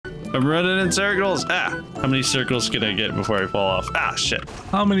I'm running in circles. Ah, how many circles can I get before I fall off? Ah, shit.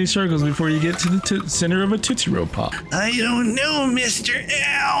 How many circles before you get to the center of a Tootsie Roll Pop? I don't know, Mr.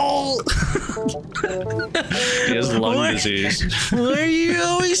 Owl. He has lung disease. Why are you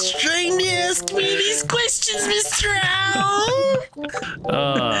always trying to ask me these questions, Mr. Owl?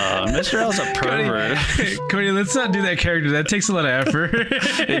 Mr. Owl's a pervert. Cody, let's not do that character. That takes a lot of effort.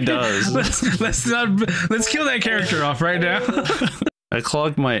 It does. Let's kill that character off right now. I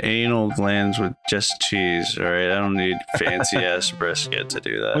clog my anal glands with just cheese, alright? I don't need fancy ass brisket to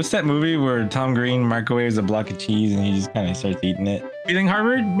do that. What's that movie where Tom Green microwaves a block of cheese and he just kind of starts eating it? You think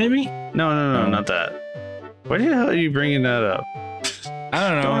Harvard, maybe? No, not that. Why the hell are you bringing that up? I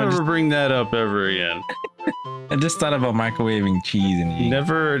don't know. Don't ever bring that up ever again. I just thought about microwaving cheese and eating.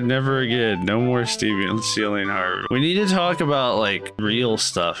 Never again. No more stealing Harvard. We need to talk about like real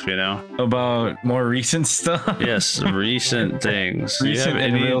stuff, you know? About more recent stuff? Yes, recent things. Recent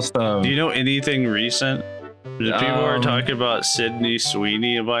and real stuff. Do you know anything recent? The people are talking about Sydney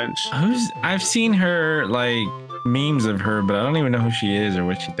Sweeney a bunch. I've seen her, like, memes of her, but I don't even know who she is or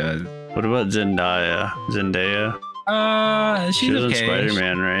what she does. What about Zendaya? She's was okay. in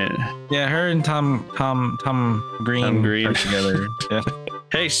Spider-Man, right? Yeah, her and Tom Green are together. Yeah.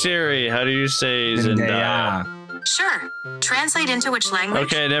 Hey Siri, how do you say Zendaya? Sure. Translate into which language?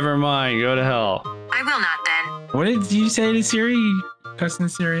 Okay, never mind. Go to hell. I will not then. What did you say to Siri? You cussing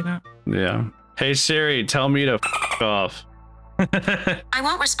Siri now? Yeah. Hey Siri, tell me to f off. I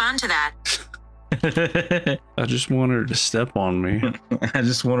won't respond to that. I just want her to step on me. I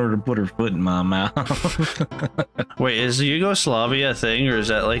just want her to put her foot in my mouth. Wait, is Yugoslavia a thing or is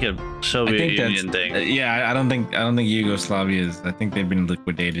that like a Soviet Union thing? Yeah, I don't think Yugoslavia is. I think they've been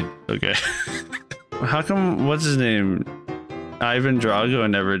liquidated. Okay. How come what's his name? Ivan Drago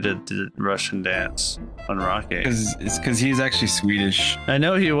never did the Russian dance on Rocky. It's because he's actually Swedish. I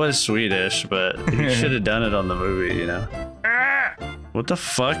know he was Swedish, but he should have done it on the movie, you know? What the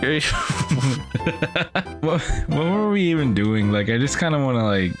fuck are you? what were we even doing? Like, I just kind of want to,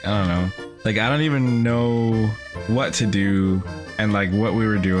 like, I don't know. Like, I don't even know what to do and, like, what we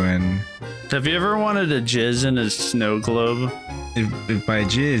were doing. Have you ever wanted to jizz in a snow globe? If by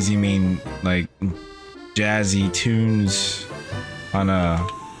jizz you mean, like, jazzy tunes on a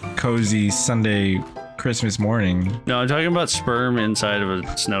cozy Sunday Christmas morning. No, I'm talking about sperm inside of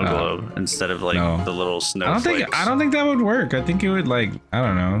a snow globe instead of like the little snowflakes. I don't think that would work. I think it would, like, I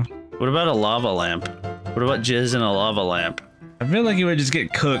don't know. What about a lava lamp? What about jizz in a lava lamp? I feel like it would just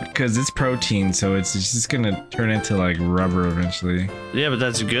get cooked because it's protein, so it's just gonna turn into like rubber eventually. Yeah, but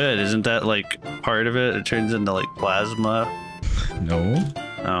that's good. Isn't that like part of it? It turns into like plasma. No.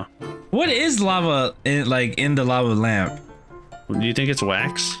 Oh. What is lava in the lava lamp? Do you think it's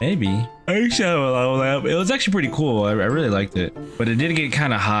wax? Maybe. I used to have a lava lamp. It was actually pretty cool. I really liked it. But it did get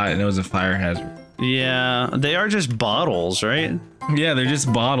kind of hot and it was a fire hazard. Yeah, they are just bottles, right? Yeah, they're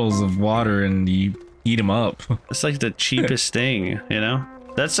just bottles of water and you heat them up. It's like the cheapest thing, you know?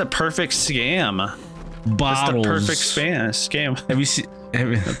 That's a perfect scam. Bottles. That's the perfect scam. Have you seen?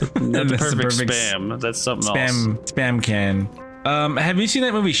 Not the perfect spam. That's something else. Spam can. Have you seen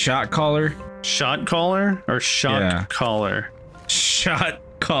that movie Shot Caller? Shot caller or shock collar? Shot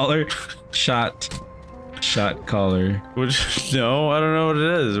caller. Shot caller. Which, no, I don't know what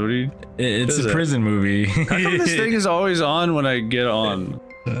it is. What do you? It's a prison movie. How come this thing is always on when I get on?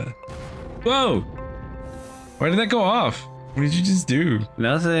 Whoa! Why did that go off? What did you just do?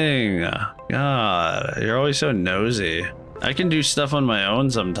 Nothing. God, you're always so nosy. I can do stuff on my own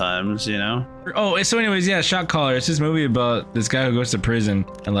sometimes, you know? Oh, so anyways, yeah, Shot Caller. It's this movie about this guy who goes to prison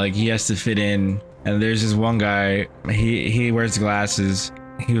and like he has to fit in. And there's this one guy, he wears glasses.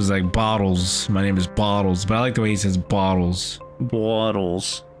 He was like, Bottles. My name is Bottles. But I like the way he says Bottles.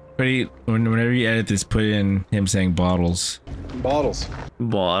 Bottles. But whenever you edit this, put in him saying Bottles. Bottles.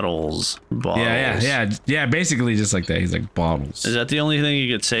 Yeah, basically just like that. He's like, Bottles. Is that the only thing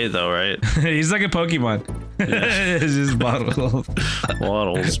you could say though, right? He's like a Pokemon. Yeah. It's just Bottles.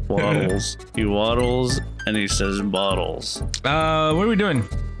 Bottles. He waddles and he says bottles. What are we doing?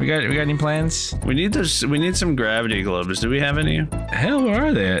 We got any plans? We need some gravity globes. Do we have any? Hell, where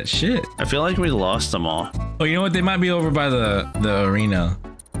are they at? Shit. I feel like we lost them all. Oh, you know what? They might be over by the arena.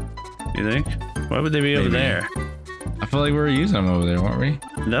 You think? Why would they be over there? I feel like we were using them over there, weren't we?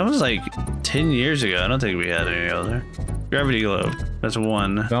 That was like 10 years ago. I don't think we had any other. Gravity globe. That's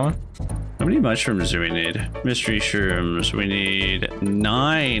one. That one? How many mushrooms do we need? Mystery shrooms. We need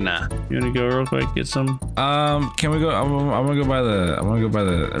 9. You wanna go real quick? Get some? Can we go? I wanna go by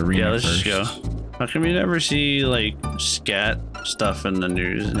the arena. Yeah, let's first. just go. How come you never see like scat stuff in the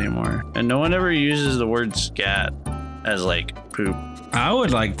news anymore? And no one ever uses the word scat as like poop. I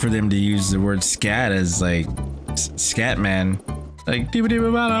would like for them to use the word scat as like scat man. Like oh,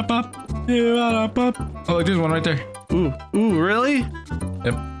 look, there's one right there. Ooh, really?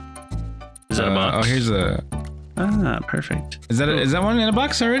 Yep. Is that a box? Oh, here's a. Ah, perfect. Is that one in a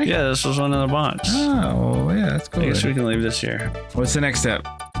box already? Yeah, this was one in the box. Oh, well, yeah, that's cool. I guess we can leave this here. What's the next step?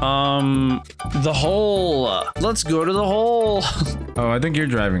 The hole. Let's go to the hole. Oh, I think you're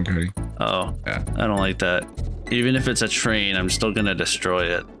driving, Cody. Oh, yeah. I don't like that. Even if it's a train, I'm still gonna destroy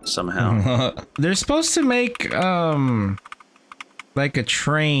it somehow. They're supposed to make like a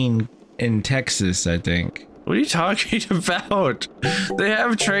train in Texas, I think. What are you talking about? They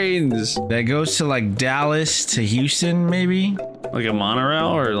have trains. That goes to like Dallas to Houston, maybe? Like a monorail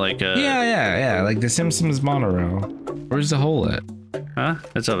or like a... Yeah, like the Simpsons monorail. Where's the hole at? Huh?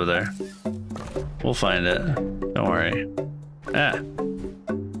 It's over there. We'll find it. Don't worry. Ah.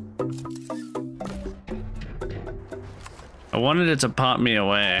 I wanted it to pop me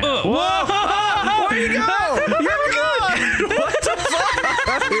away. Whoa! Where'd you go? You're gone! What the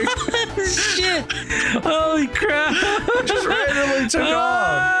fuck? Shit! Holy crap! Just randomly took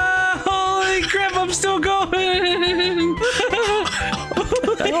off. Holy crap! I'm still going.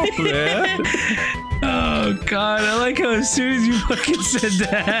 Help, man. Oh god! I like how as soon as you fucking said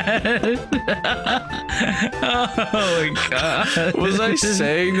that. Oh my god! Was I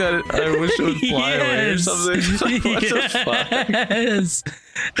saying that I wish it would fly away or something? Like, what the fuck? Yes.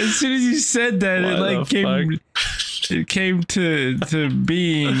 As soon as you said that, Why it like came. fuck? It came to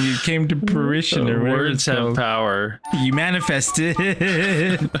being. It came to fruition. Or whatever Words it's have called. power. You manifested.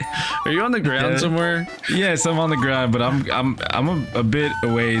 Are you on the ground somewhere? Yes, I'm on the ground, but I'm a bit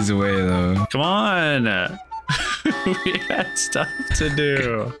a ways away though. Come on. We had stuff to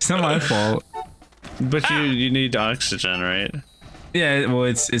do. It's not my fault. But you need oxygen, right? Yeah, well,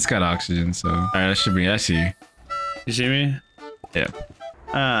 it's got oxygen, so. All right, that should be. I see you. You see me? Yeah.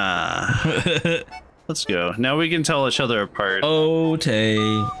 Ah. Let's go. Now we can tell each other apart. Oh, Tay.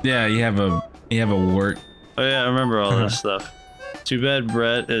 Yeah, you have a wart. Oh yeah, I remember all this stuff. Too bad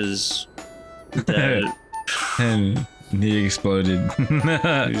Brett is dead. And he exploded.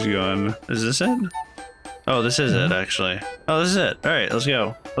 He's gone. Is this it? Oh, this is it actually. Oh, this is it. All right, let's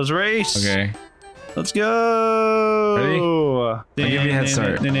go. Let's race. Okay. Let's go. Ready? I'll give you a head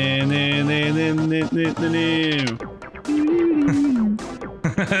start.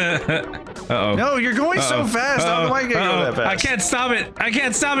 Uh-oh. No, you're going so fast. How do I get go that fast? I can't stop it. I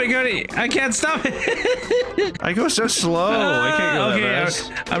can't stop it, Cody. I can't stop it. I go so slow. I can't go that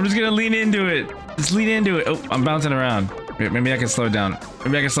fast. I'm just gonna lean into it. Just lean into it. Oh, I'm bouncing around. Wait, maybe I can slow it down.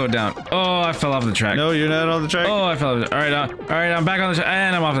 Maybe I can slow it down. Oh, I fell off the track. No, you're not on the track. Oh, I fell off the track. All right, I'm back on the track,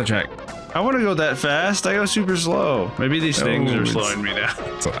 and I'm off the track. I want to go that fast. I go super slow. Maybe these things are slowing me down.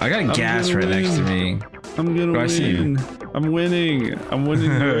 So I got gas right next to me. I'm gonna win. I see you. I'm winning. I'm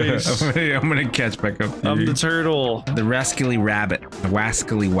winning the race. I'm gonna catch back up. I'm the turtle. The rascally rabbit. The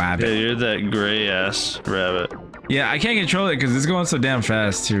wascally wabbit. Yeah, you're that gray ass rabbit. Yeah, I can't control it because it's going so damn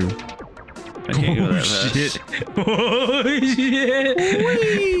fast too. I can't go that fast. Shit. Oh shit.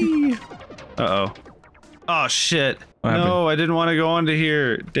 Whee! Uh-oh. Oh shit. No, I didn't want to go onto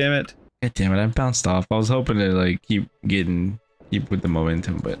here. Damn it. God damn it, I bounced off. I was hoping to like keep with the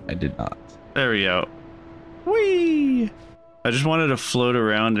momentum, but I did not. There we go. Whee! I just wanted to float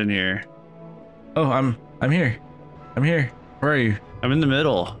around in here. Oh, I'm here. I'm here. Where are you? I'm in the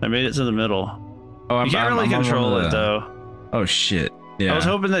middle. I made it to the middle. Oh, you can't really control it though. Oh shit. Yeah. I was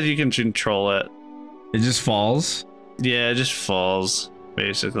hoping that you can control it. It just falls? Yeah, it just falls,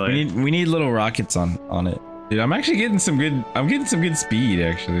 basically. We need little rockets on it. Dude, I'm actually getting some good speed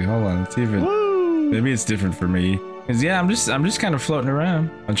actually. Hold on, let's see if it maybe it's different for me. Cause yeah, I'm just kind of floating around.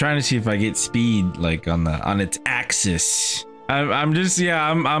 I'm trying to see if I get speed like on its axis. I'm just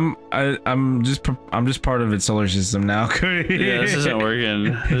part of its solar system now. Yeah, this isn't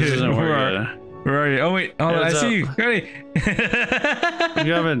working. This isn't working. Where are you? Oh wait, hold on, I see you. Cody.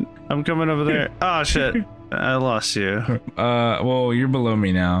 I'm coming over there. Oh shit. I lost you. Well, you're below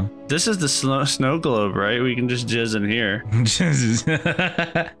me now. This is the snow globe, right? We can just jizz in here.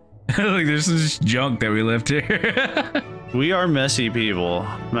 Like there's some junk that we left here. We are messy people.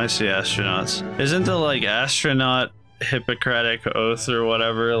 Messy astronauts. Isn't the like astronaut Hippocratic oath or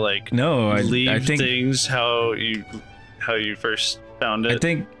whatever like no, I think things how you first found it? I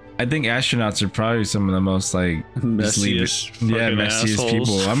think astronauts are probably some of the most like messiest messiest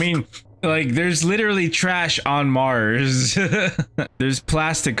people. I mean, Like, there's literally trash on Mars. There's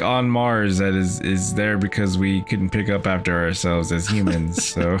plastic on Mars that is there because we couldn't pick up after ourselves as humans,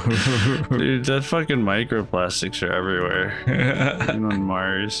 so... Dude, that fucking microplastics are everywhere. Even on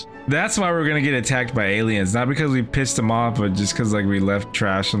Mars. That's why we're gonna get attacked by aliens. Not because we pissed them off, but just because, like, we left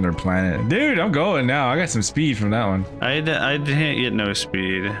trash on their planet. Dude, I'm going now. I got some speed from that one. I can't get no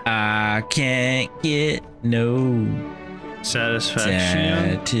speed. I can't get no...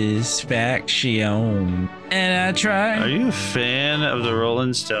 satisfaction. And I try. Are you a fan of the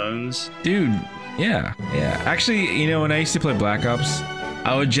Rolling Stones? Dude, yeah. Actually, you know, when I used to play Black Ops,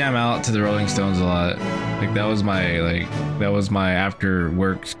 I would jam out to the Rolling Stones a lot. Like, that was my after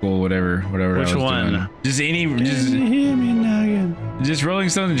work, school, whatever Which I was one? doing. Just any, Can you hear me now again? just Rolling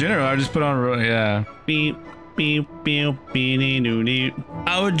Stones in general. I would just put on, yeah. Beep, beep, beep, beep, doo, doo.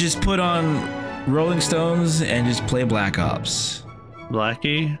 I would just put on Rolling Stones and just play Black Ops.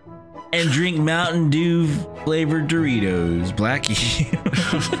 Blackie? And drink Mountain Dew flavored Doritos. Blackie.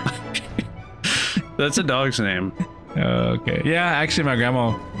 That's a dog's name. Okay. Yeah, actually my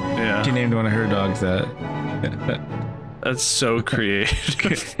grandma, Yeah. she named one of her dogs that. That's so creative.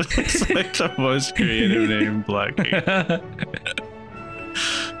 It's like the most creative name, Blackie.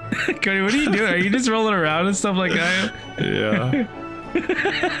 Cody, what are you doing? Are you just rolling around and stuff like that? Yeah.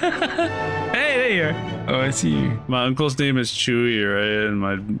 Hey, there you are. Oh, I see you. My uncle's name is Chewy, right? And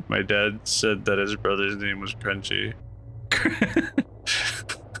my dad said that his brother's name was Crunchy.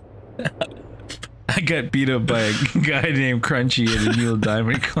 I got beat up by a guy named Crunchy at a Neil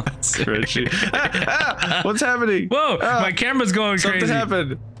Diamond concert. Crunchy. What's happening? Whoa, my camera's going Something crazy.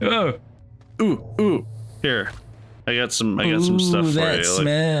 happened. Oh. Ooh. Here. I got some stuff for that you. Look.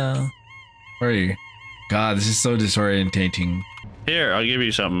 smell. Where are you? God, this is so disorientating. Here, I'll give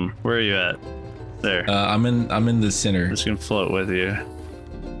you something. Where are you at? There. I'm in the center. This can float with you.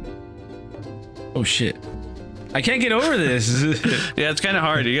 Oh shit. I can't get over this. Yeah, it's kind of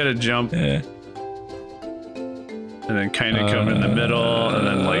hard. You gotta jump Yeah. and then kind of come in the middle and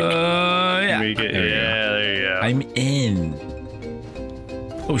then like yeah. make it. There you go. Yeah, there you go. I'm in.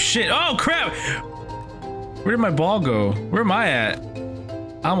 Oh shit. Oh crap. Where did my ball go? Where am I at?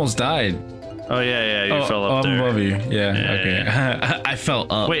 I almost died. Oh yeah, you fell up I'm there. above you. Yeah, Yeah, okay. I fell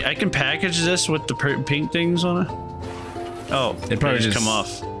up. Wait, I can package this with the pink things on it? Oh, It probably they just come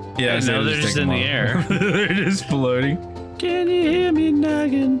off. Yeah, so no, they're just in the air. They're just floating. Can you hear me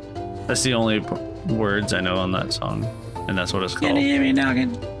noggin? That's the only words I know on that song, and that's what it's called. Can you hear me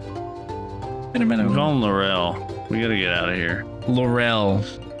noggin? I'm calling Laurel. We gotta get out of here. Laurel.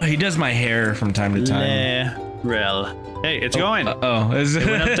 He does my hair from time to time. Laurel. Hey, it's going. It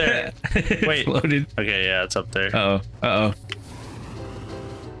went up there. Wait. Floated. Okay, yeah, it's up there. Uh-oh.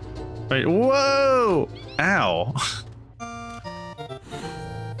 Wait, whoa! Ow.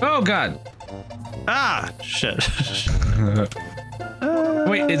 Oh, God. Ah, shit.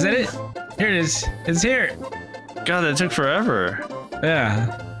 Wait, is that it? Here it is. It's here. God, that took forever.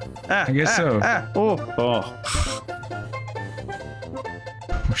 Yeah. I guess so. Oh. Oh,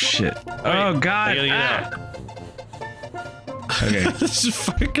 shit. Wait, Oh, God. I gotta get out. Okay. This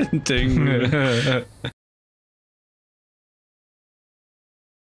fucking thing.